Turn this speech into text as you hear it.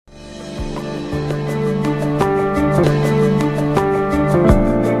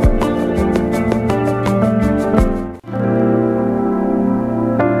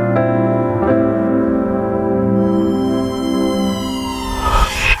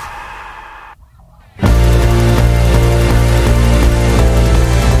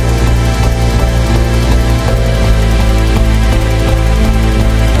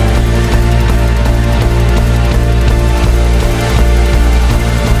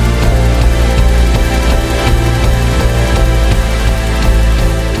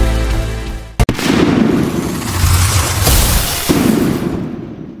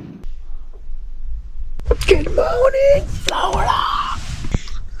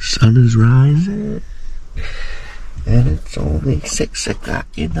sun is rising, and it's only 6 o'clock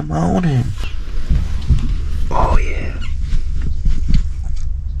in the morning. Oh yeah.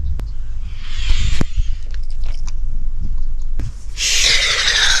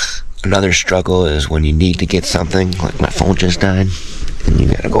 Another struggle is when you need to get something, like my phone just died, and you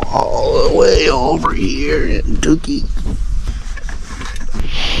gotta go all the way over here in Dookie.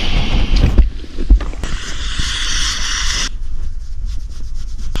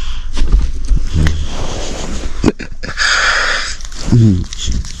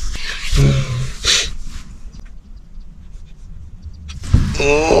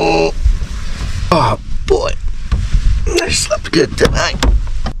 Oh boy, I slept good tonight.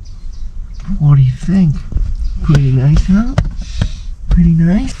 What do you think? Pretty nice, huh? Pretty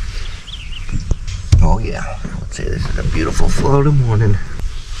nice? Oh yeah, let's say this is a beautiful Florida morning.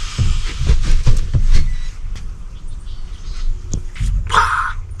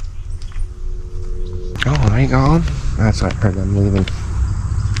 Oh, are you gone? That's what I heard them leaving.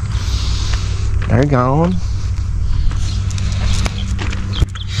 They're gone.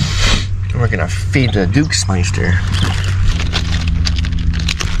 We're gonna feed the Dukesmeister.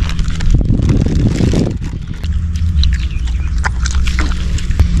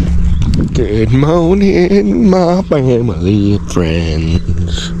 Good morning, my family and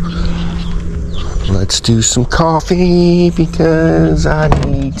friends. Let's do some coffee because I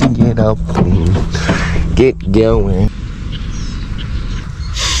need to get up and get going.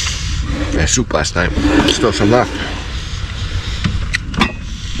 I had soup last night. Still some left.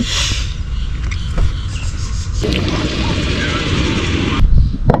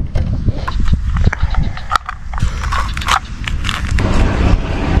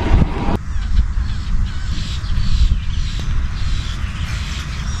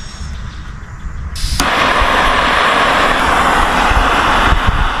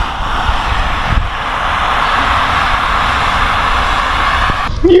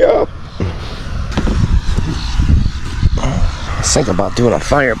 Yep. I was thinking about doing a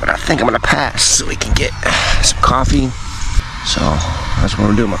fire, but I think I'm gonna pass so we can get some coffee. So that's what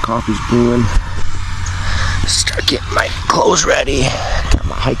I'm doing. My coffee's brewing. Start getting my clothes ready. Got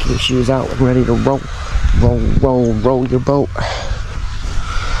my hiking shoes out, ready to roll your boat.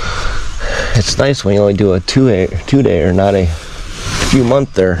 It's nice when you only do a two-day or not a few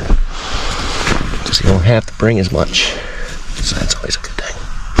monther. So you don't have to bring as much. So that's always a good thing.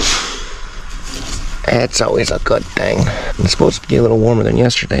 It's always a good thing. It's supposed to be a little warmer than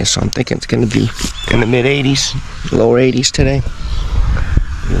yesterday, so I'm thinking it's going to be in the mid 80s, lower 80s today.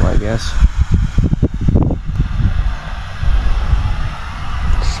 I guess.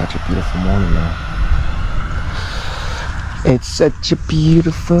 It's such a beautiful morning now. It's such a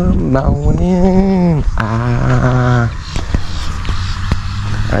beautiful morning.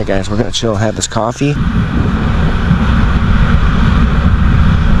 Alright guys, we're going to chill, have this coffee.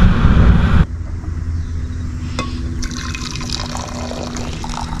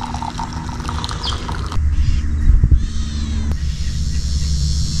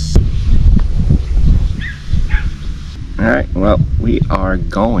 Alright, well, we are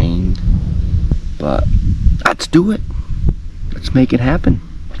going, but let's do it. Let's make it happen.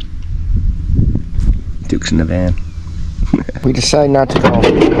 Duke's in the van. We decided not to go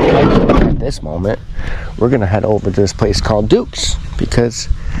hiking at this moment. We're going to head over to this place called Duke's because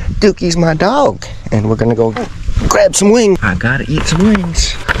Dookie's my dog. And we're going to go grab some wings. I gotta eat some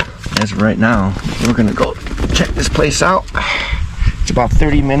wings. As of right now, we're going to go check this place out. It's about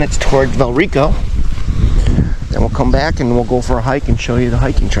 30 minutes towards Valrico. Then we'll come back and we'll go for a hike and show you the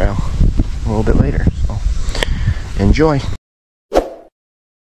hiking trail a little bit later. So enjoy.